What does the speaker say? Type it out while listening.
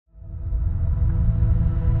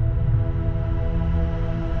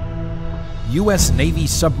U.S. Navy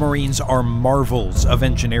submarines are marvels of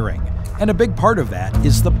engineering, and a big part of that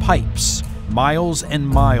is the pipes. Miles and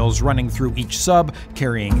miles running through each sub,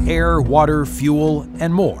 carrying air, water, fuel,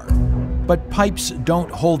 and more. But pipes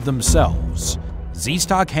don't hold themselves.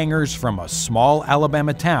 Z-Stock hangars from a small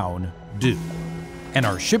Alabama town do. And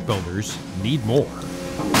our shipbuilders need more.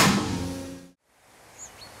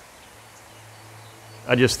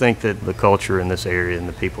 I just think that the culture in this area and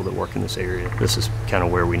the people that work in this area, this is kind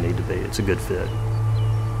of where we need to be. It's a good fit.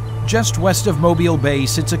 Just west of Mobile Bay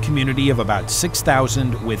sits a community of about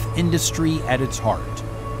 6,000 with industry at its heart.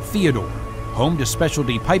 Theodore, home to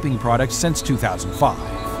specialty piping products since 2005.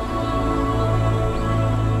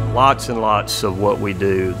 Lots and lots of what we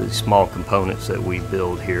do, the small components that we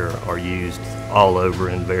build here, are used all over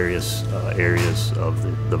in various areas of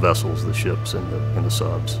the vessels, the ships, and the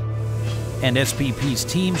subs. And SPP's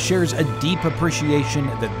team shares a deep appreciation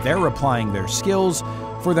that they're applying their skills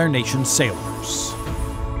for their nation's sailors.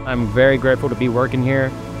 I'm very grateful to be working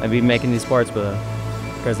here and be making these parts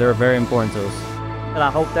because they're very important to us. And I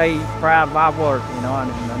hope they proud of our work, and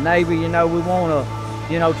in the Navy, we want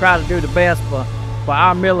to, try to do the best for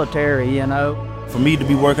our military, For me to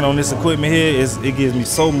be working on this equipment here, it gives me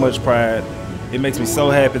so much pride. It makes me so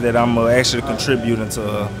happy that I'm actually contributing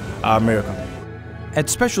to our America. At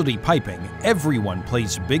Specialty Piping, everyone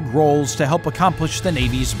plays big roles to help accomplish the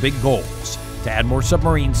Navy's big goals, to add more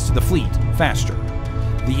submarines to the fleet faster.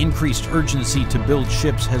 The increased urgency to build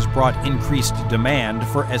ships has brought increased demand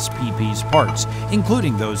for SPP's parts,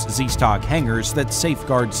 including those Z-Stock hangars that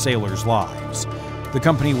safeguard sailors' lives. The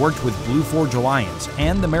company worked with Blue Forge Alliance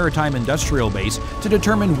and the Maritime Industrial Base to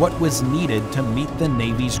determine what was needed to meet the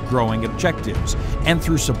Navy's growing objectives, and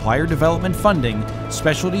through supplier development funding,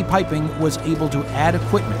 Specialty Piping was able to add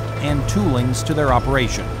equipment and toolings to their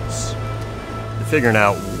operations. Figuring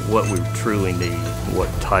out what we truly need, what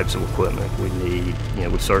types of equipment we need,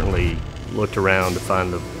 we certainly looked around to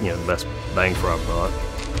find the best bang for our buck.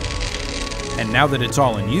 And now that it's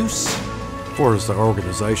all in use, for as the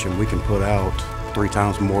organization, we can put out 3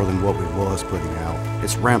 times more than what we was putting out.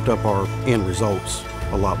 It's ramped up our end results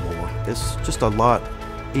a lot more. It's just a lot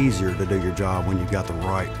easier to do your job when you've got the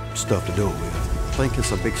right stuff to do it with. I think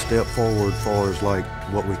it's a big step forward as far as like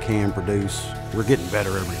what we can produce. We're getting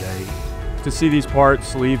better every day. To see these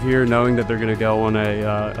parts leave here knowing that they're going to go on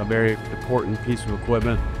a very important piece of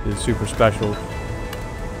equipment is super special.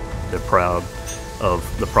 They're proud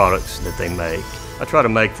of the products that they make. I try to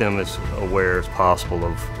make them as aware as possible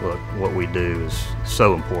of what we do is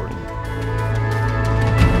so important.